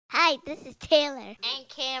Hi, this is Taylor. And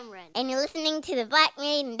Cameron. And you're listening to the Black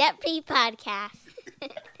Married and Debt Free Podcast.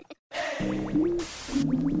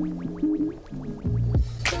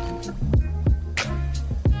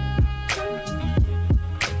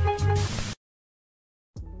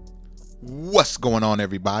 What's going on,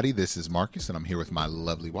 everybody? This is Marcus, and I'm here with my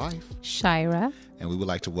lovely wife, Shira. And we would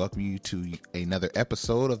like to welcome you to another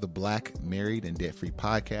episode of the Black Married and Debt Free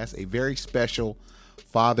Podcast, a very special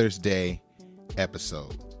Father's Day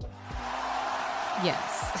episode. Yes.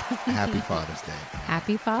 Happy Father's Day.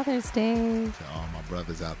 Happy Father's Day. To all my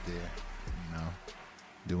brothers out there,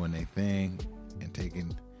 doing their thing and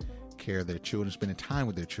taking care of their children, spending time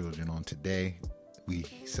with their children on today. We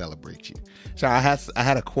celebrate you. So I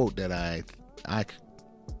had a quote that I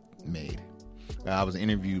made. I was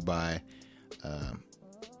interviewed by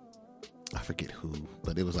I forget who,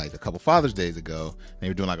 but it was like a couple Father's Days ago. They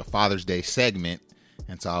were doing like a Father's Day segment,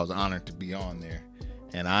 and so I was honored to be on there.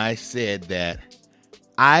 And I said that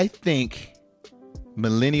I think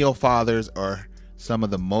millennial fathers are some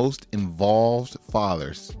of the most involved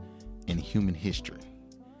fathers in human history.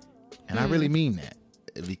 And I really mean that,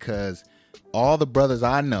 because all the brothers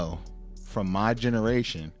I know from my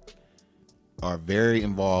generation are very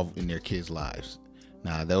involved in their kids' lives.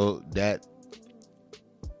 Now, though, that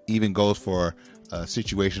even goes for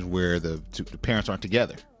situations where the parents aren't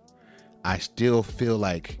together. I still feel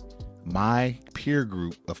like my peer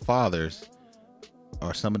group of fathers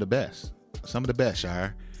are some of the best. Some of the best,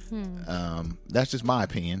 Shire. That's just my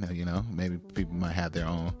opinion. Maybe people might have their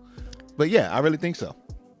own. But yeah, I really think so.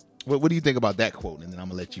 What do you think about that quote? And then I'm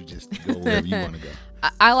going to let you just go wherever you want to go.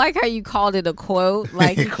 I like how you called it a quote.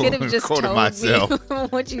 Like, you could have just told myself. me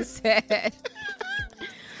what you said.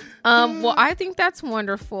 Well, I think that's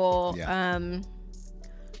wonderful. Yeah.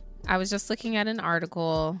 I was just looking at an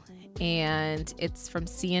article, and it's from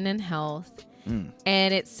CNN Health.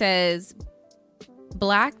 And it says,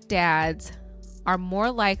 Black dads are more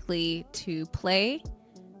likely to play,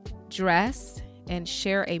 dress, and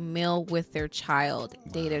share a meal with their child,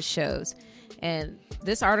 data shows. And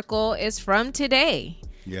this article is from today.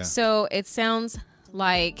 Yeah. So it sounds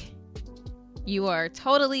like you are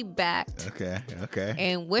totally backed. Okay.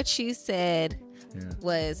 And what she said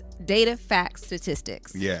was data, facts,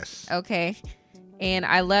 statistics. Yes. Okay. And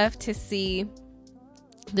I love to see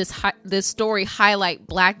this story highlight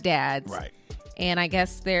Black dads. Right. And I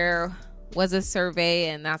guess there was a survey,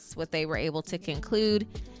 and that's what they were able to conclude.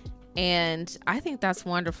 And I think that's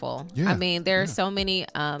wonderful. Yeah, I mean, there are so many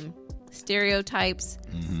stereotypes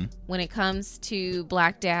when it comes to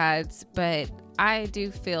Black dads, but I do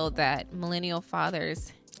feel that millennial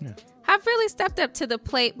fathers have really stepped up to the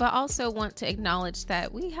plate, but also want to acknowledge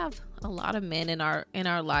that we have a lot of men in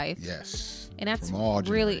our life. Yes. And that's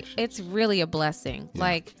really a blessing. Yeah.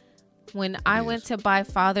 Like when I went to buy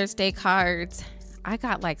Father's Day cards, I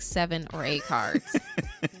got like 7 or 8 cards.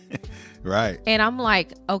 Right. And I'm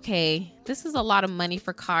like, okay, this is a lot of money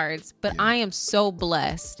for cards, but I am so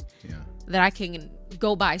blessed that I can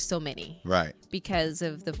go buy so many. Right. Because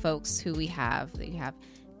of the folks who we have. You have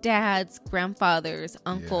dads, grandfathers,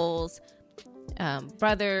 uncles,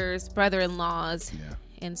 brothers, brother-in-laws. Yeah.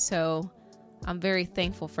 And so I'm very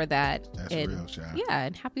thankful for that. That's real, child. Yeah,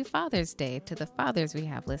 and happy Father's Day to the fathers we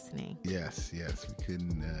have listening. Yes.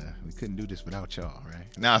 We couldn't do this without y'all, right?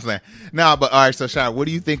 But all right. So, Shire, what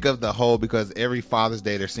do you think of the whole? Because every Father's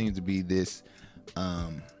Day there seems to be this.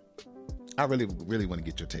 I really want to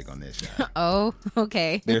get your take on this, Shire. Oh,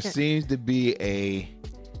 okay. There seems to be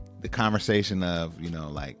the conversation of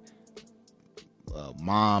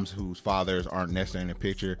moms whose fathers aren't necessarily in the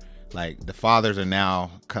picture. Like, the fathers are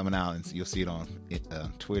now coming out, and you'll see it on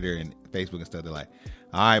Twitter and Facebook and stuff. They're like,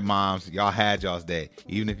 all right, moms, y'all had y'all's day.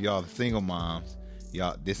 Even if y'all the single moms,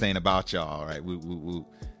 y'all, this ain't about y'all, right? Woo.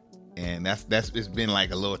 And it's been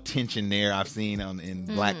like a little tension there I've seen in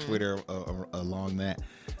Black Twitter along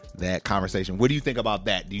that conversation. What do you think about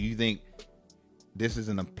that? Do you think this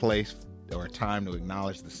isn't a place or a time to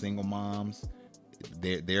acknowledge the single moms?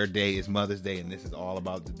 Their day is Mother's Day, and this is all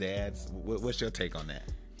about the dads. What's your take on that?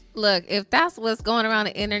 Look, if that's what's going around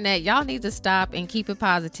the internet, y'all need to stop and keep it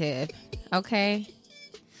positive, okay?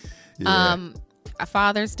 Yeah.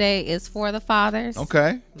 Father's Day is for the fathers.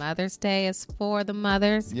 Okay. Mother's Day is for the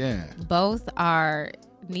mothers. Yeah. Both are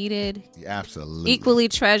needed. Absolutely. Equally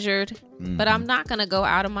treasured. But I'm not going to go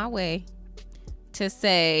out of my way to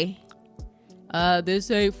say,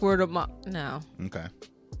 this ain't for the mom. No. Okay.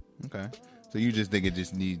 So you just think it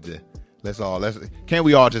just needs to... Can't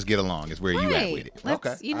we all just get along? Is where you at with it.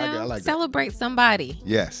 Let's, I like celebrate somebody.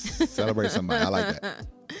 Yes. Celebrate somebody. I like that.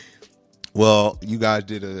 Well, you guys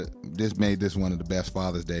made this one of the best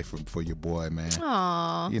Father's Day for your boy, man.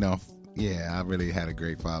 Aww. You know, yeah, I really had a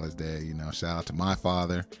great Father's Day. You know, shout out to my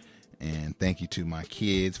father, and thank you to my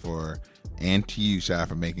kids and to you, Shire,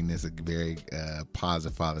 for making this a very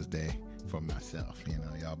positive Father's Day for myself. You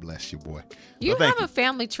know, y'all bless your boy. You have a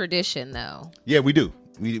family tradition, though. Yeah, we do.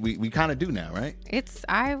 We kind of do now, right?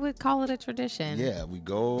 I would call it a tradition. Yeah, we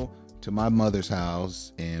go to my mother's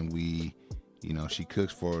house and she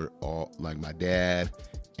cooks for all, like my dad,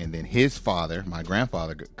 and then his father, my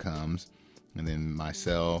grandfather, comes, and then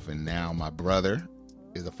myself, and now my brother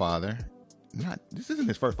is a father. This isn't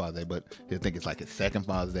his first Father's Day, but I think it's like his second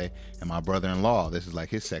Father's Day, and my brother-in-law, this is like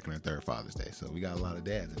his second or third Father's Day. So we got a lot of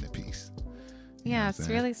dads in the piece. Yeah, it's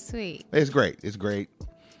really sweet. It's great. It's great,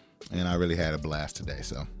 and I really had a blast today.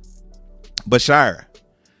 So, but Shira.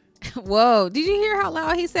 Whoa, did you hear how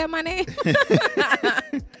loud he said my name?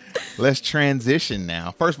 Let's transition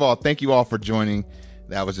now. First of all, thank you all for joining.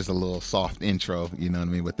 That was just a little soft intro, you know what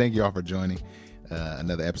I mean? But thank you all for joining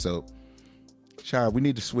another episode. Shira, we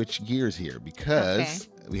need to switch gears here because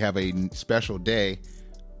we have a special day,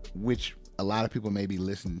 which a lot of people may be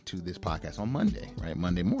listening to this podcast on Monday, right?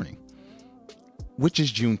 Monday morning, which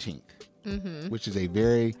is Juneteenth, which is a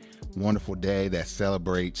very wonderful day that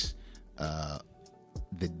celebrates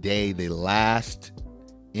the day the last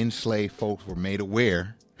enslaved folks were made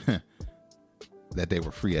aware that they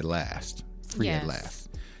were free at last. At last.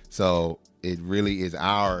 So it really is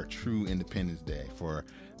our true Independence Day for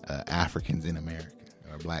Africans in America,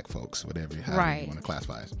 or black folks, whatever you want to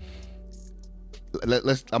classify us. I'm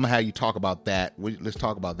gonna have you talk about that. Let's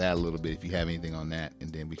talk about that a little bit if you have anything on that,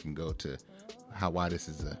 and then we can go to why this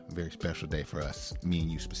is a very special day for us, me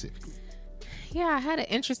and you specifically. Yeah, I had an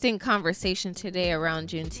interesting conversation today around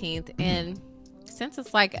Juneteenth, and since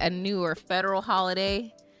it's like a newer federal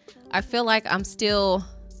holiday, I feel like I'm still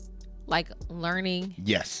like learning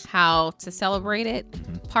how to celebrate it.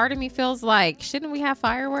 Part of me feels like, shouldn't we have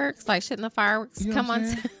fireworks? Like, shouldn't the fireworks come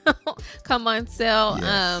on sale?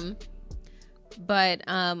 Yes. But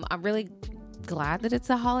I'm really glad that it's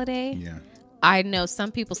a holiday. Yeah. I know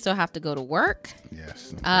some people still have to go to work.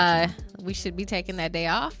 Yes. We should be taking that day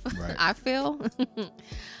off. Right. I feel.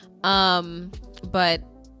 But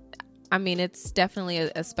I mean, it's definitely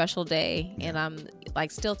a special day, and I'm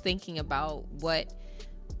like still thinking about what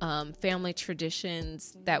family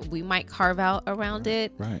traditions that we might carve out around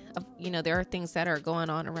it. Right. There are things that are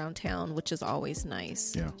going on around town, which is always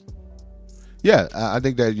nice. Yeah. Yeah, I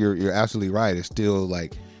think that you're absolutely right. It's still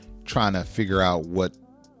like trying to figure out what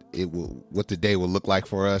the day will look like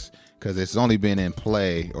for us, because it's only been in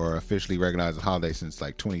play or officially recognized as a holiday since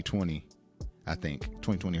like 2020, I think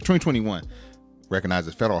 2020 or 2021 recognized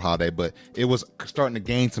as federal holiday, but it was starting to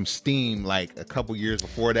gain some steam like a couple years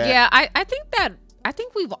before that. Yeah, I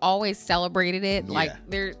think we've always celebrated it. Yeah.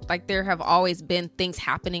 There have always been things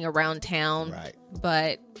happening around town. Right.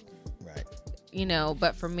 But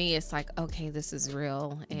but for me, it's like, okay, this is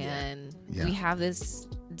real, and we have this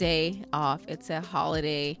day off. It's a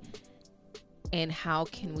holiday, and how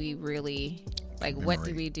can we really, like, what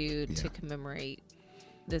do we do to commemorate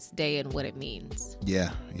this day and what it means?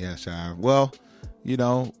 Yeah, Shire. Well,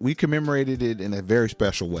 we commemorated it in a very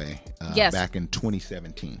special way back in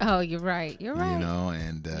 2017. Oh, you're right. And you're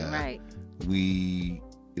right.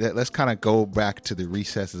 Let's kind of go back to the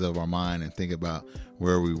recesses of our mind and think about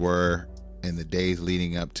where we were in the days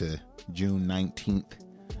leading up to June 19th,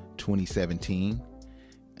 2017.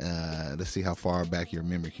 Let's see how far back your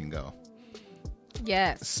memory can go.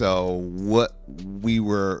 Yes. So what we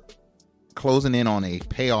were closing in on a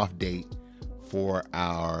payoff date for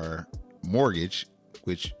our mortgage,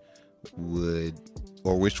 which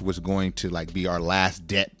was going to like be our last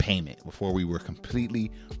debt payment before we were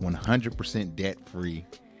completely 100% debt free.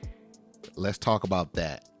 Let's talk about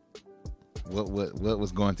that. What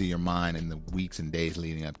was going through your mind in the weeks and days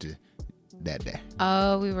leading up to that day?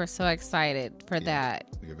 Oh, we were so excited for that.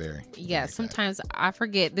 You're very sometimes I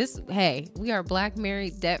forget this. Hey, we are Black,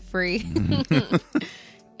 married, debt free.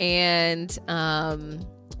 And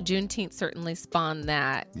Juneteenth certainly spawned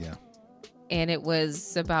that. Yeah. And it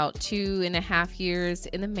was about 2.5 years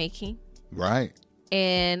in the making. Right.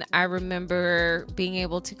 And I remember being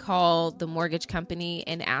able to call the mortgage company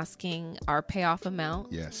and asking our payoff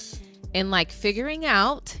amount. Yes. And like figuring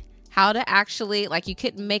out how to actually, like, you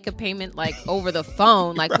couldn't make a payment like over the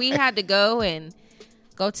phone. Like we had to go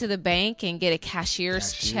to the bank and get a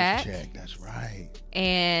cashier's check. That's right.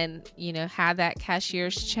 And, had that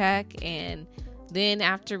cashier's check. And then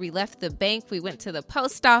after we left the bank, we went to the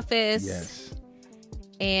post office. Yes.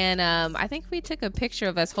 And I think we took a picture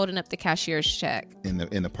of us holding up the cashier's check in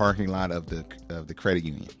the parking lot of the credit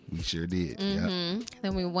union. We sure did. Mm-hmm. Yep.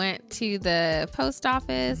 Then we went to the post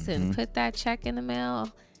office and put that check in the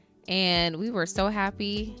mail, and we were so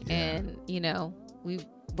happy. Yeah. And we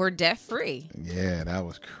were debt free. Yeah, that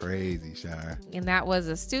was crazy, Shire. And that was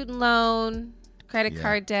a student loan, credit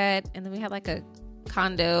card debt, and then we had like a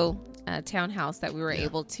condo, townhouse that we were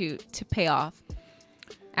able to pay off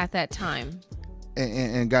at that time.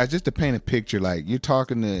 And guys, just to paint a picture, like you're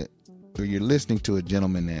listening to a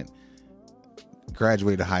gentleman that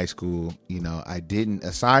graduated high school. I didn't,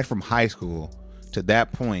 aside from high school, to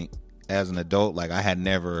that point as an adult, like I had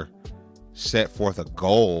never set forth a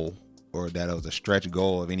goal or that it was a stretch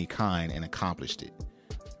goal of any kind and accomplished it.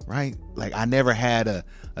 Right? Like I never had a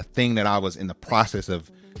thing that I was in the process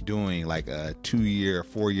of doing, like a 2-year,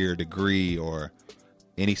 4-year degree or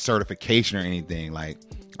any certification or anything. Like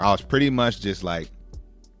I was pretty much just like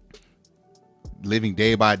living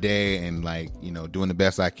day by day and like, doing the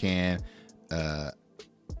best I can,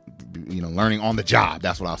 learning on the job.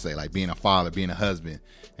 That's what I'll say, like being a father, being a husband.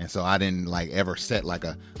 And so I didn't like ever set like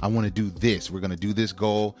I want to do this. We're going to do this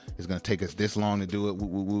goal. It's going to take us this long to do it. Woo,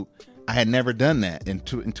 woo, woo. I had never done that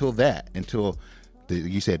until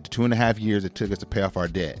you said the 2.5 years it took us to pay off our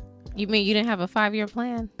debt. You mean you didn't have a 5-year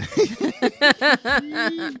plan?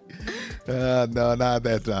 No, not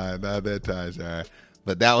that time, sorry.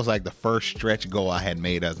 But that was like the first stretch goal I had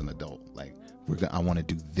made as an adult. Like, I want to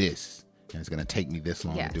do this, and it's going to take me this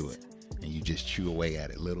long to do it. And you just chew away at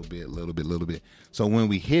it, little bit. So when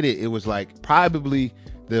we hit it, it was like probably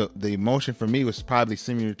the emotion for me was probably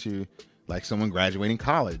similar to like someone graduating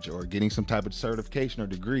college or getting some type of certification or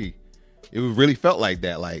degree. It really felt like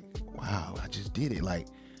that. Like, wow, I just did it. Like,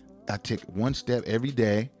 I took one step every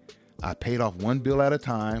day. I paid off one bill at a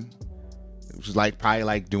time. It was like probably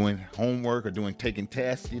like doing homework or taking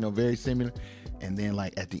tests, very similar. And then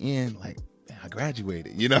like at the end, like, man, I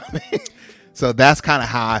graduated, what I mean? So that's kind of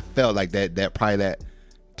how I felt, like that probably that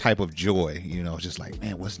type of joy, just like,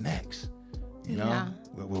 man, what's next?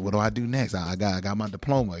 What do I do next? I got my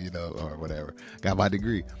diploma, or whatever, got my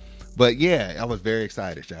degree. But yeah, I was very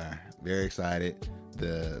excited, Shire. Very excited.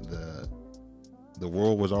 The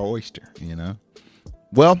world was our oyster,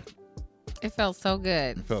 Well, it felt so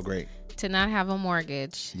good. It felt great to not have a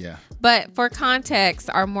mortgage. Yeah. But for context,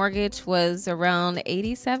 our mortgage was around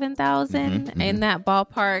 $87,000 in that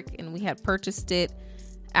ballpark, and we had purchased it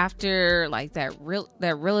after like that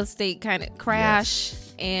real estate kind of crash.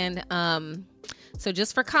 Yes. And so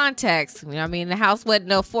just for context, the house wasn't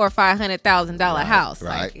no $400,000 or $500,000 house.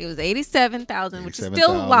 Right. Like it was $87,000, which is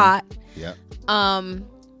still a lot. Yep.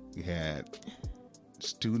 We had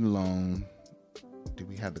student loan. Did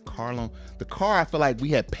we have the car loan? The car, I feel like we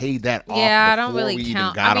had paid that off. Yeah, I don't really we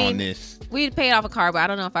count. Even got on this. We paid off a car, but I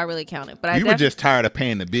don't know if I really counted. But we were just tired of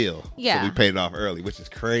paying the bill. Yeah. So we paid it off early, which is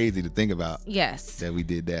crazy to think about. Yes. That we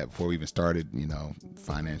did that before we even started,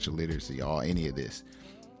 financial literacy, any of this.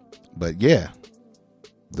 But yeah,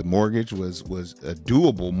 the mortgage was a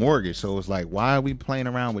doable mortgage. So it was like, why are we playing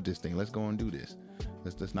around with this thing? Let's go and do this.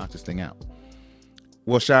 Let's knock this thing out.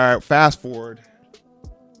 Well, Shire, fast forward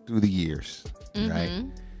through the years, right?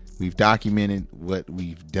 We've documented what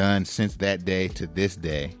we've done since that day to this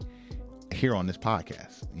day here on this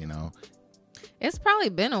podcast, It's probably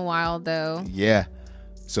been a while, though. Yeah.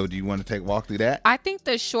 So do you want to walk through that? I think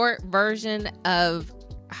the short version of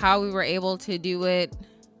how we were able to do it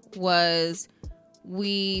was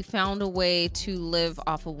we found a way to live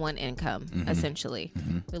off of one income, essentially.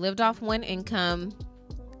 We lived off one income,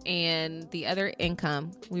 and the other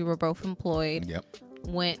income, we were both employed,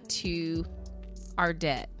 went to our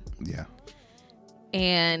debt. Yeah.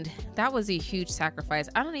 And that was a huge sacrifice.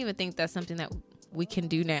 I don't even think that's something that we can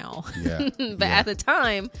do now. Yeah. But at the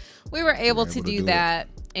time, we were able to do that.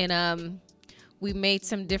 And we made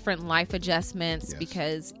some different life adjustments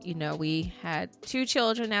because, we had 2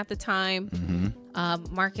 children at the time.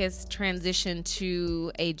 Marcus transitioned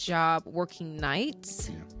to a job working nights.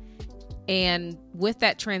 Yeah. And with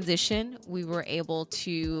that transition, we were able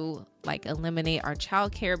to eliminate our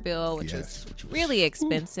childcare bill, which was really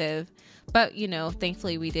expensive. But,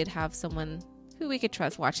 thankfully we did have someone who we could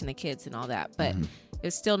trust watching the kids and all that. But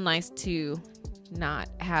it's still nice to not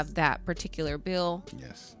have that particular bill.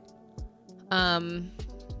 Yes.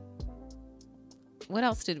 What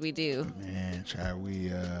else did we do? Man, Chad,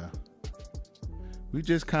 we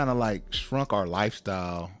just kind of shrunk our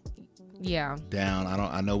lifestyle down.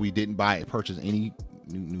 I know we didn't purchase any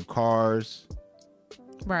new cars.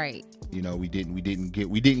 Right. We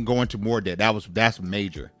didn't go into more debt. That's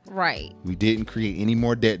major. Right. We didn't create any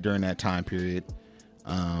more debt during that time period.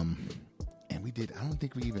 And we did. I don't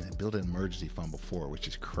think we even built an emergency fund before, which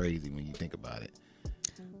is crazy when you think about it.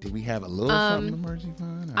 Did we have a little something emergency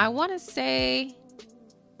fund? Or? I want to say,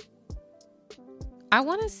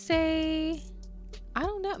 I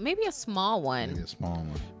don't know, maybe a small one. Maybe a small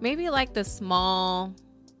one. Maybe like the small,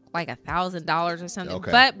 like $1,000 or something.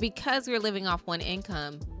 Okay. But because we were living off one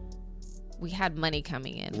income, we had money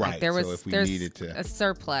coming in. Right. Like there was So if we there's needed to, a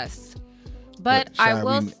surplus. But Shai, I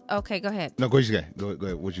will. Okay, go ahead. No, go ahead. Go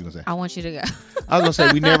ahead. What you gonna say? I want you to go. I was gonna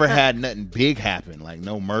say we never had nothing big happen, like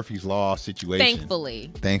no Murphy's Law situation.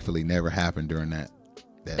 Thankfully, never happened during that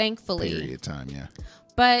Thankfully. period of time. Yeah.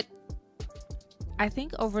 But I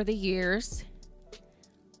think over the years,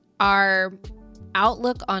 our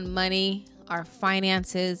outlook on money, our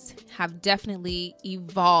finances have definitely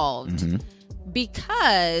evolved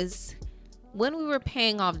because when we were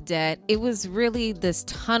paying off debt, it was really this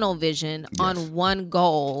tunnel vision on one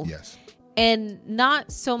goal. Yes. And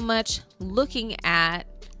not so much looking at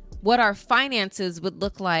what our finances would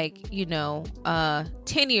look like,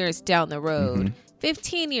 10 years down the road,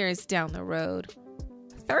 15 years down the road,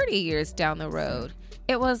 30 years down the road.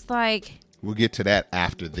 It was like... We'll get to that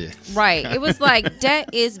after this. Right. It was like, debt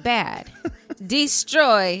is bad.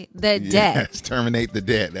 Destroy the debt. Yes, terminate the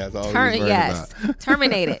debt. That's all we was about.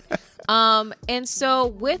 Terminate it. And so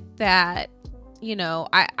with that,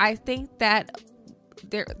 I think that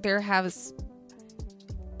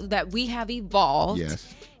that we have evolved.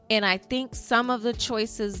 Yes. And I think some of the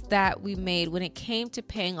choices that we made when it came to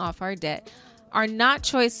paying off our debt are not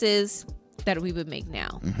choices that we would make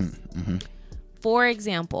now. For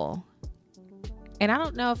example, and I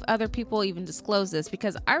don't know if other people even disclose this,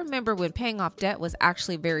 because I remember when paying off debt was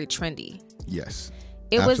actually very trendy. Yes.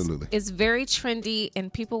 Absolutely. It's very trendy,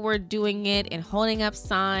 and people were doing it and holding up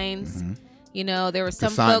signs. There were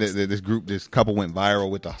some folks. This couple went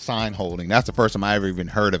viral with the sign holding. That's the first time I ever even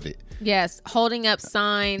heard of it. Yes, holding up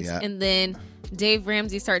signs, and then Dave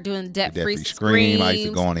Ramsey started doing debt-free scream. I used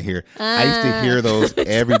to go on to hear. I used to hear those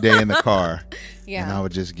every day in the car. Yeah, and I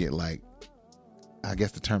would just get like, I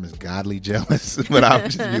guess the term is godly jealous, but I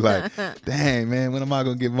would just be like, "Dang, man, when am I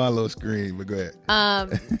gonna get my little scream?" But go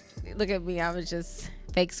ahead. Look at me. I was just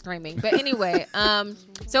fake screaming. But anyway,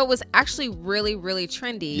 so it was actually really, really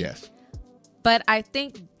trendy. Yes. But I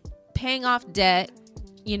think paying off debt,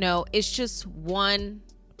 it's just one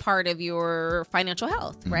part of your financial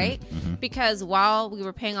health, right? Because while we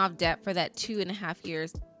were paying off debt for that 2.5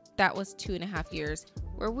 years, that was 2.5 years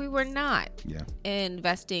where we were not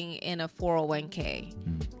investing in a 401k,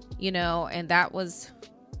 and that was,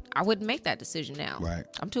 I wouldn't make that decision now. Right.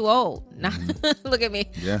 I'm too old. Look at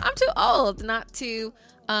me. Yeah. I'm too old not to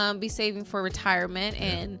be saving for retirement.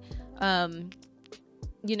 And,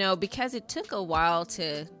 because it took a while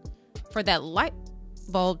for that light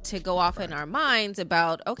bulb to go off in our minds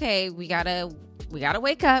about, okay, we gotta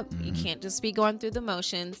wake up. You can't just be going through the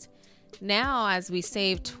motions. Now, as we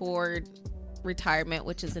save toward retirement,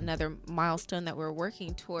 which is another milestone that we're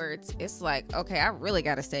working towards, it's like, okay, I really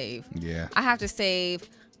gotta save. Yeah. I have to save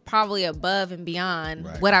probably above and beyond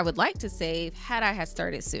what I would like to save had I had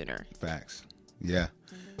started sooner. Facts. Yeah.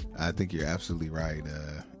 I think you're absolutely right.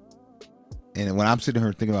 And when I'm sitting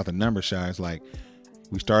here thinking about the number, Shai, it's like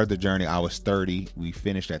we started the journey. I was 30. We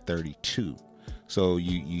finished at 32. So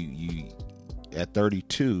you at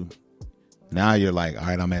 32, now you're like,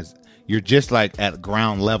 all right, you're just like at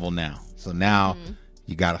ground level now. So now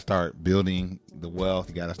you got to start building the wealth.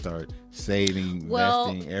 You got to start saving,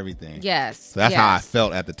 investing, everything. Yes. So that's how I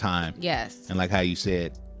felt at the time. Yes. And like how you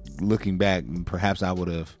said, looking back, perhaps I would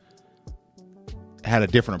have had a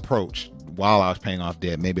different approach while I was paying off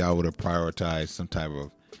debt. Maybe I would have prioritized some type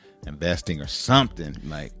of investing or something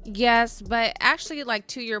like. Yes, but actually, like,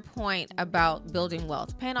 to your point about building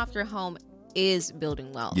wealth, paying off your home is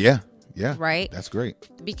building wealth. Yeah. Right? That's great.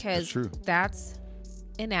 Because that's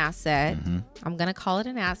an asset. I'm going to call it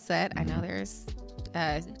an asset. I know there's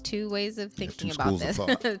two ways of thinking about this.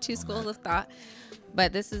 Two schools of thought.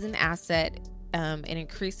 But this is an asset and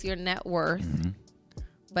increase your net worth.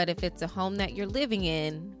 But if it's a home that you're living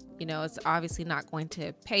in, it's obviously not going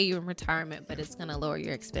to pay you in retirement, but it's going to lower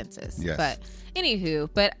your expenses. Yes. But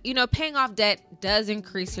anywho, paying off debt does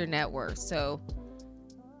increase your net worth. So,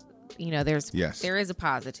 there is a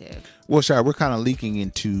positive. Well, Shai, we're kind of leaking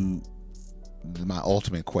into my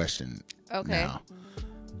ultimate question. Okay. Now.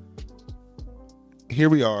 Here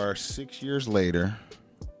we are 6 years later.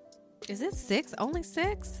 Is it 6? Only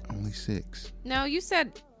 6? Only 6. No, you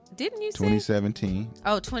said, didn't you say? 2017.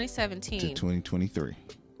 Oh, 2017. To 2023.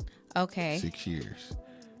 Okay. 6 years.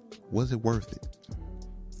 Was it worth it?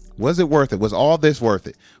 Was it worth it? Was all this worth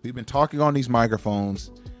it? We've been talking on these microphones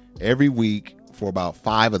every week for about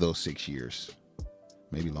 5 of those 6 years,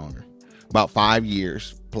 maybe longer, about 5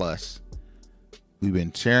 years plus. We've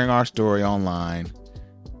been sharing our story online.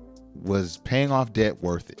 Was paying off debt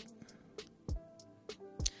worth it?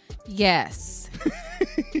 Yes.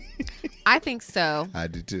 I think so. I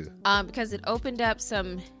do too. Because it opened up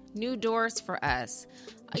some new doors for us.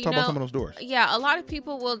 Let's talk about some of those doors. Yeah, a lot of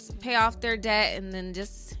people will pay off their debt and then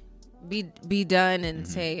just be done and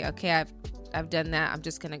say, okay, I've done that. I'm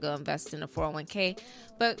just going to go invest in a 401k.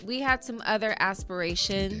 But we had some other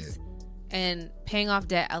aspirations, and paying off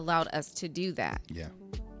debt allowed us to do that. Yeah.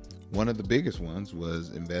 One of the biggest ones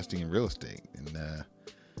was investing in real estate. And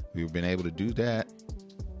we've been able to do that.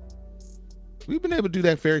 We've been able to do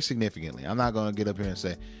that very significantly. I'm not going to get up here and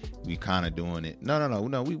say we kind of doing it.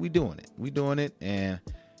 No. We doing it. We doing it. And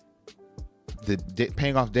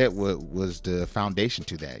paying off debt was the foundation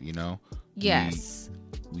to that, you know? Yes.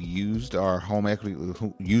 We used our home equity,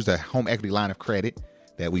 a home equity line of credit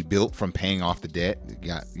that we built from paying off the debt.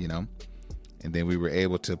 And then we were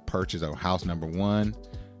able to purchase our house number 1,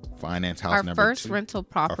 finance house number 2. Our first rental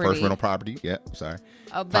property. Our first rental property. Yeah, sorry.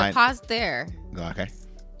 But pause there. Okay.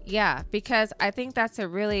 Yeah, because I think that's a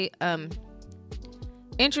really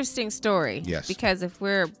interesting story. Yes. Because if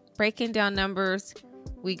we're breaking down numbers,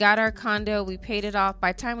 we got our condo, we paid it off.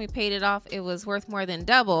 By the time we paid it off, it was worth more than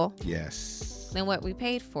double. Yes. Than what we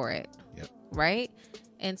paid for it. Yep. Right?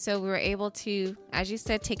 And so we were able to, as you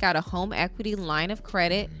said, take out a home equity line of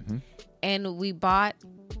credit, and we bought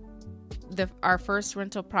our first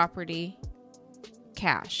rental property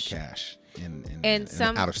cash. And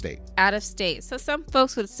some out of state. Out of state. So some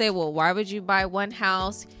folks would say, well, why would you buy one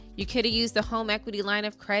house? You could have used the home equity line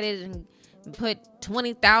of credit and put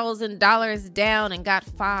 $20,000 down and got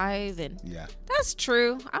 5. And yeah, that's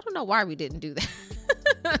true. I don't know why we didn't do that.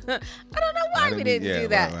 I don't know why we didn't do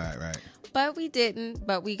that. Right. But we didn't.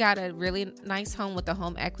 But we got a really nice home with a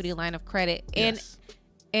home equity line of credit. Yes.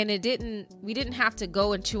 And we didn't have to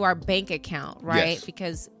go into our bank account, right? Yes.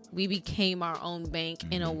 Because we became our own bank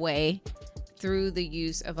in a way through the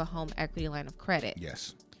use of a home equity line of credit.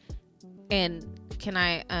 Yes. And can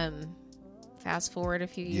I fast forward a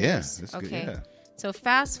few years? Yeah, that's good. Yeah. So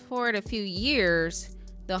fast forward a few years,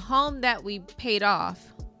 the home that we paid off,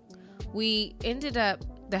 we ended up,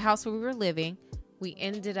 the house where we were living, we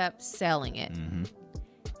ended up selling it.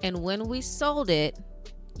 And when we sold it,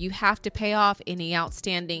 you have to pay off any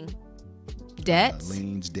outstanding debts.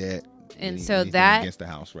 Liens, debt. And so that against the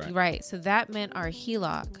house, right? Right. So that meant our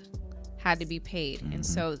HELOC had to be paid. And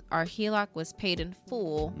so our HELOC was paid in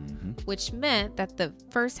full, which meant that the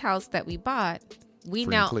first house that we bought, we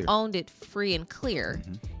now owned it free and clear.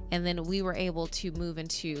 And then we were able to move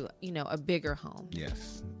into, a bigger home.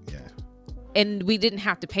 Yes. Yeah. And we didn't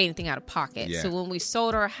have to pay anything out of pocket. Yeah. So when we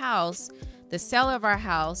sold our house, the seller of our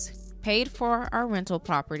house paid for our rental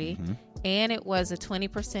property, and it was a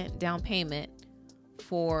 20% down payment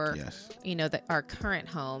for, our current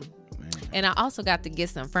home. Man. And I also got to get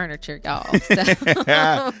some furniture, y'all. So.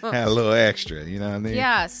 Had a little extra, you know what I mean?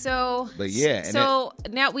 Yeah. So,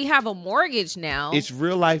 now we have a mortgage now. It's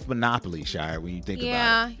real life monopoly, Shire, when you think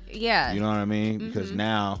about it. Yeah. You know what I mean? Because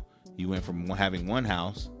now you went from having one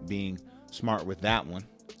house, being smart with that one.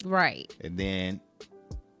 Right. And then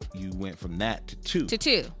you went from that to 2. To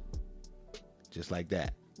 2. Just like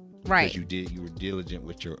that. Right. Because you were diligent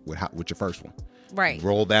with your first one. Right.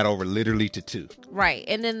 Roll that over literally to 2. Right.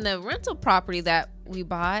 And then the rental property that we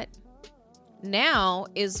bought now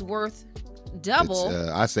is worth double.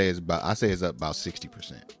 I say it's up about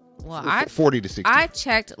 60%. Well, 40 to 60. I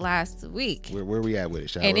checked last week. Where we at with it,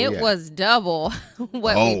 Shai? And it was double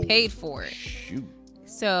what we paid for it. Shoot.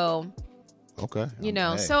 So, okay.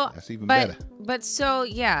 So that's even better. But so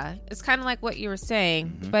yeah, it's kind of like what you were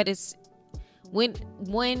saying, but it's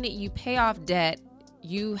when you pay off debt,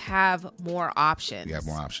 you have more options. You have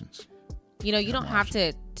more options. You don't have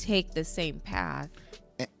to take the same path.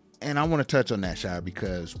 And I want to touch on that, Shai,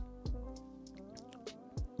 because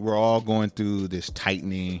we're all going through this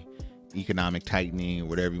economic tightening,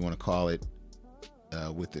 whatever you want to call it,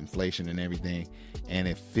 with inflation and everything. And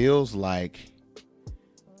it feels like,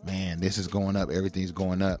 man, this is going up. Everything's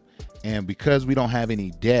going up. And because we don't have any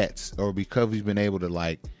debts, or because we've been able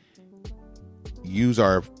to use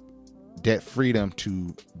our debt freedom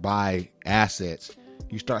to buy assets,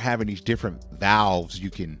 you start having these different valves you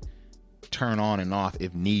can turn on and off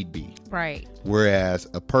if need be. Right. Whereas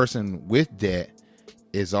a person with debt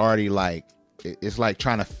is already it's like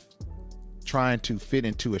trying to fit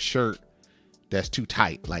into a shirt that's too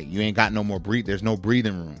tight. Like you ain't got no more there's no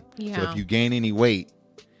breathing room. Yeah. So if you gain any weight,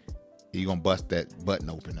 you're gonna bust that button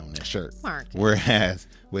open on that shirt. Mark. Whereas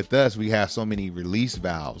with us, we have so many release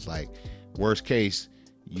valves. Like worst case,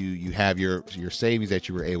 you have your savings that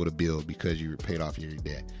you were able to build because you paid off your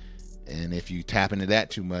debt. And if you tap into that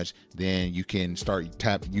too much, then you can start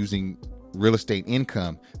using real estate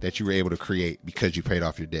income that you were able to create because you paid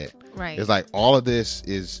off your debt. Right. It's like all of this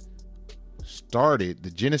is started.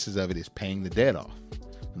 The genesis of it is paying the debt off.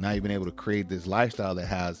 Now you've been able to create this lifestyle that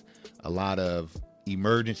has a lot of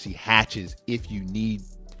emergency hatches if you need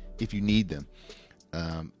them.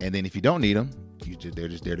 And then if you don't need them, they're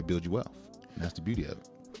just there to build you wealth. And that's the beauty of it.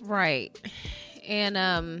 Right. And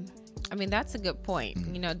I mean, that's a good point.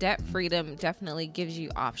 Mm-hmm. You know, debt freedom definitely gives you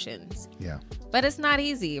options. Yeah. But it's not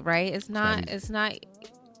easy, right? It's not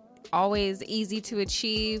always easy to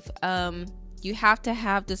achieve. You have to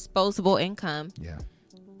have disposable income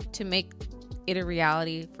to make it a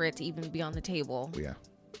reality for it to even be on the table. Yeah.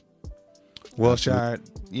 Well, Shard,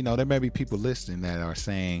 you know, there may be people listening that are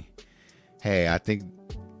saying, hey, I think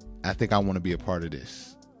I want to be a part of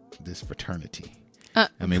this fraternity.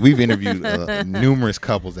 I mean, we've interviewed numerous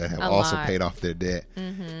couples that have also paid off their debt.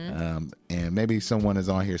 Mm-hmm. And maybe someone is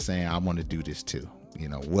on here saying, I want to do this too. You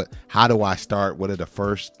know, how do I start? What are the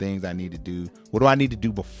first things I need to do? What do I need to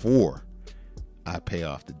do before I pay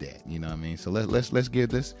off the debt? You know what I mean? So let's give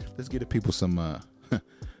the people some,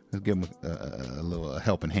 let's give them a little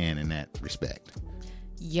helping hand in that respect.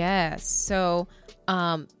 Yes. So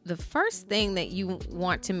the first thing that you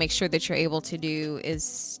want to make sure that you're able to do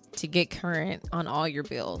is to get current on all your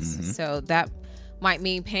bills. Mm-hmm. So that might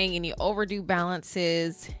mean paying any overdue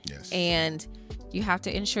balances. Yes. And you have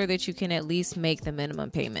to ensure that you can at least make the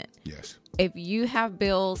minimum payment. Yes. If you have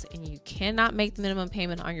bills and you cannot make the minimum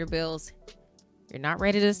payment on your bills, you're not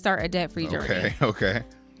ready to start a debt-free journey. Okay.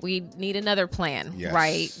 We need another plan, yes.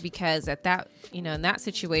 right? Because at that, in that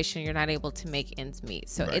situation, you're not able to make ends meet.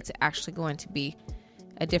 So right. It's actually going to be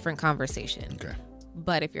a different conversation. Okay.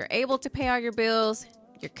 But if you're able to pay all your bills,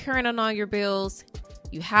 you're current on all your bills,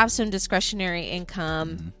 you have some discretionary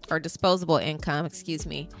income mm-hmm. or disposable income,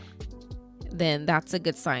 then that's a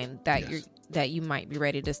good sign that yes. you might be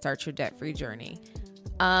ready to start your debt-free journey.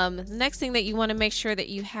 The next thing that you want to make sure that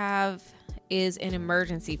you have is an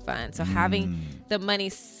emergency fund. So having the money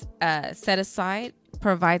set aside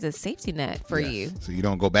provides a safety net for yes. you. So you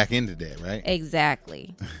don't go back into debt, right?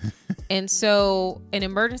 Exactly. And so an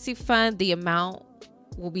emergency fund, the amount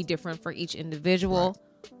will be different for each individual.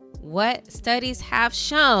 Right. What studies have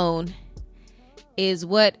shown is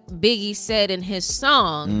what Biggie said in his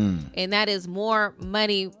song, and that is more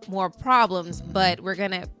money, more problems. But we're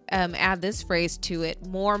going to add this phrase to it: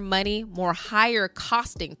 more money, more higher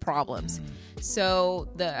costing problems. So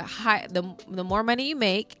the more money you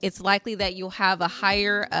make, it's likely that you'll have a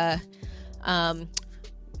higher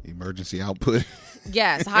emergency output.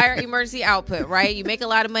 Yes, higher emergency output, right? You make a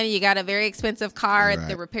lot of money, you got a very expensive car, right.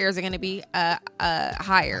 The repairs are going to be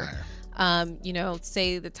higher.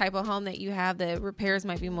 Say the type of home that you have, the repairs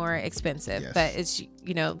might be more expensive, yes. but it's,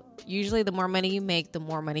 usually the more money you make, the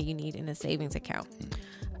more money you need in a savings account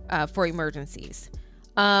for emergencies.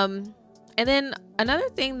 And then another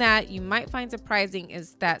thing that you might find surprising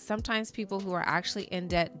is that sometimes people who are actually in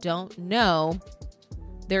debt don't know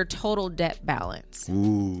their total debt balance.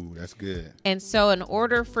 Ooh, that's good. And so in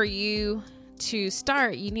order for you to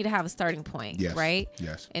start, you need to have a starting point, yes. right?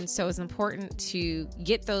 Yes. And so it's important to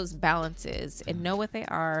get those balances and know what they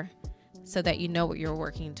are so that you know what you're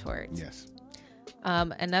working towards. Yes.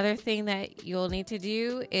 Another thing that you'll need to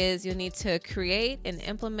do is you'll need to create and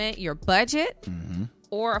implement your budget mm-hmm.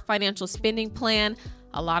 or a financial spending plan.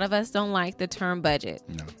 A lot of us don't like the term budget.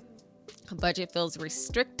 No. A budget feels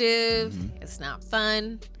restrictive. Mm-hmm. It's not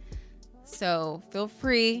fun. So feel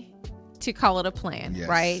free to call it a plan, yes.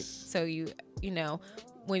 right? So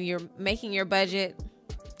when you're making your budget,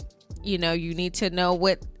 you need to know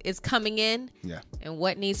what is coming in and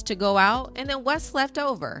what needs to go out, and then what's left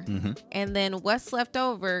over. Mm-hmm. And then what's left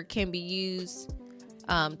over can be used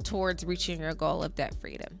towards reaching your goal of debt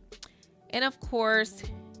freedom. And of course,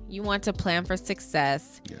 you want to plan for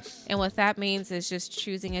success. Yes. And what that means is just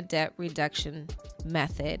choosing a debt reduction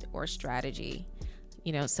method or strategy.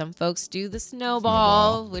 Some folks do the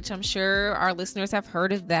snowball, which I'm sure our listeners have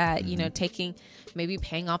heard of that, mm-hmm. Maybe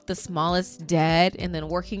paying off the smallest debt and then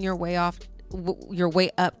working your way up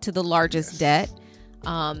to the largest yes. debt.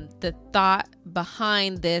 The thought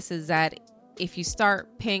behind this is that if you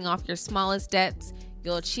start paying off your smallest debts,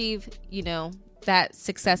 you'll achieve, that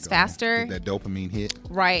success faster. That dopamine hit.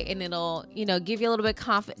 Right. And it'll, give you a little bit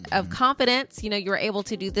of confidence. You're able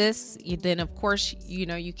to do this. Then, of course,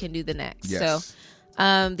 you can do the next. Yes.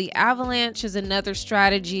 So the avalanche is another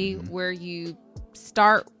strategy mm-hmm. where you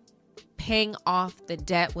start paying off the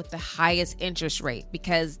debt with the highest interest rate,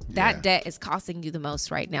 because that debt is costing you the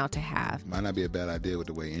most right now to have. Might not be a bad idea with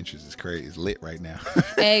the way interest is crazy. It's lit right now.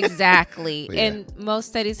 Exactly. And most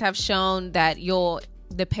studies have shown that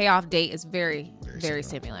the payoff date is very, very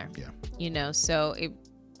similar. Yeah. You know, so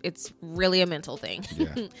it's really a mental thing.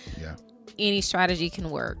 Yeah. Any strategy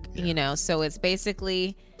can work, you know, so it's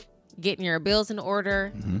basically getting your bills in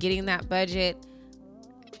order, getting that budget,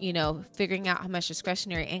 you know, figuring out how much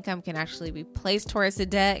discretionary income can actually be placed towards the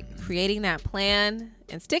debt, creating that plan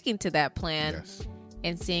and sticking to that plan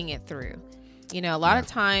and seeing it through. You know, a lot of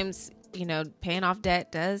times, you know, paying off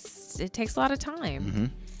debt it takes a lot of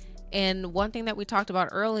time. And one thing that we talked about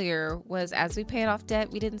earlier was, as we paid off debt,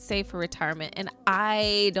 we didn't save for retirement. And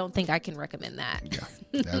I don't think I can recommend that.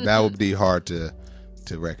 That would be hard to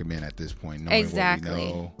recommend at this point. Knowing what we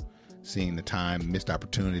know, seeing the time, missed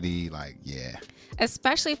opportunity,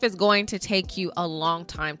 especially if it's going to take you a long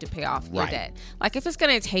time to pay off your debt. Like if it's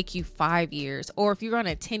going to take you 5 years, or if you're on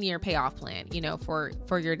a 10-year payoff plan, you know, for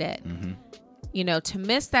your debt, you know, to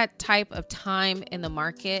miss that type of time in the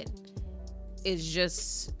market is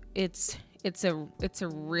just, it's a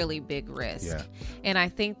really big risk. And I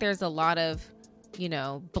think there's a lot of, you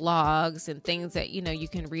know, blogs and things that, you know, you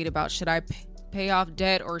can read about. Should I pay off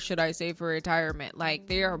debt or should I save for retirement? Like,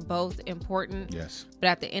 they are both important. But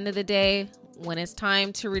at the end of the day, when it's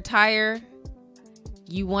time to retire,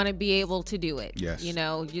 you want to be able to do it. You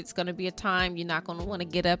know, it's going to be a time you're not going to want to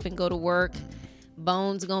get up and go to work.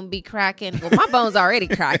 Bones going to be cracking. Well, my bones already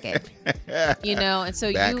cracking. You know, and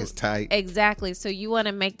so back is tight. Exactly. So you want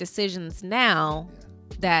to make decisions now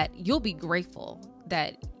that you'll be grateful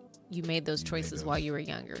that you made those choices while you were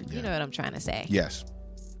younger. You know what I'm trying to say? Yes.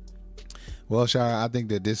 Well, Shara, I think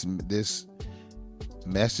that this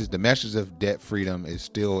message, the message of debt freedom, is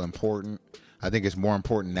still important. I think it's more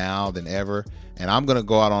important now than ever. And I'm going to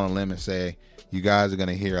go out on a limb and say you guys are going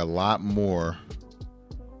to hear a lot more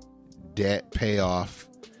debt payoff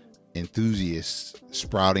enthusiasts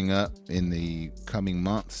sprouting up in the coming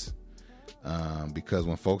months, because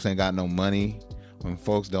when folks ain't got no money, when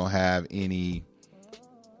folks don't have any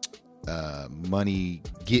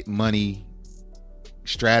get money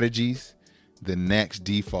strategies, the next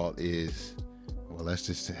default is, well, let's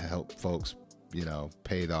just help folks, you know,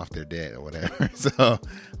 pay off their debt or whatever. So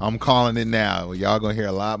I'm calling it now. Y'all gonna hear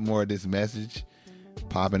a lot more of this message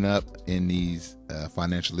popping up in these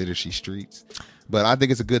financial literacy streets. But I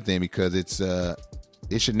think it's a good thing, because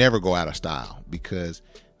it should never go out of style, because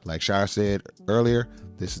like Shara said earlier,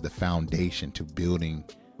 this is the foundation to building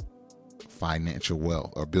financial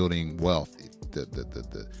wealth, or building wealth.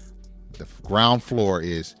 The ground floor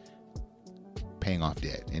is paying off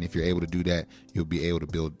debt, and if you're able to do that, you'll be able to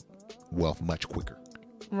build wealth much quicker.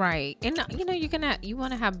 Right. And you know, you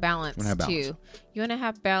want to have balance too. You want to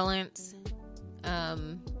have balance.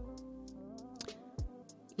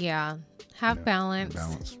 Have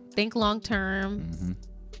balance. Think long term.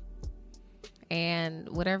 And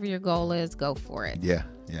whatever your goal is, go for it. Yeah.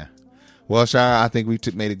 Well, Shara, I think we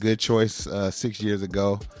made a good choice 6 years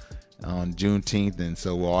ago on Juneteenth, and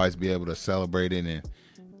so we'll always be able to celebrate it. And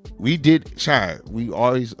we did, Shara,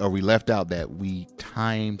 we left out that we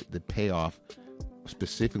timed the payoff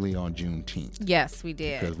specifically on Juneteenth. Yes, we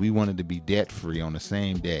did. Because we wanted to be debt free on the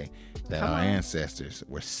same day that our ancestors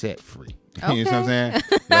were set free. Okay. You know what I'm saying?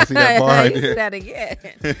 Y'all see that bar right there? That again.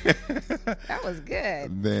 That was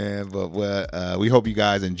good. Man, but we hope you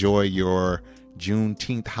guys enjoy your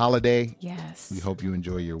Juneteenth holiday. Yes. We hope you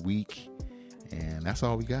enjoy your week. And that's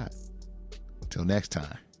all we got. Until next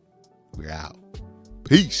time, we're out.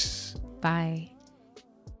 Peace. Bye.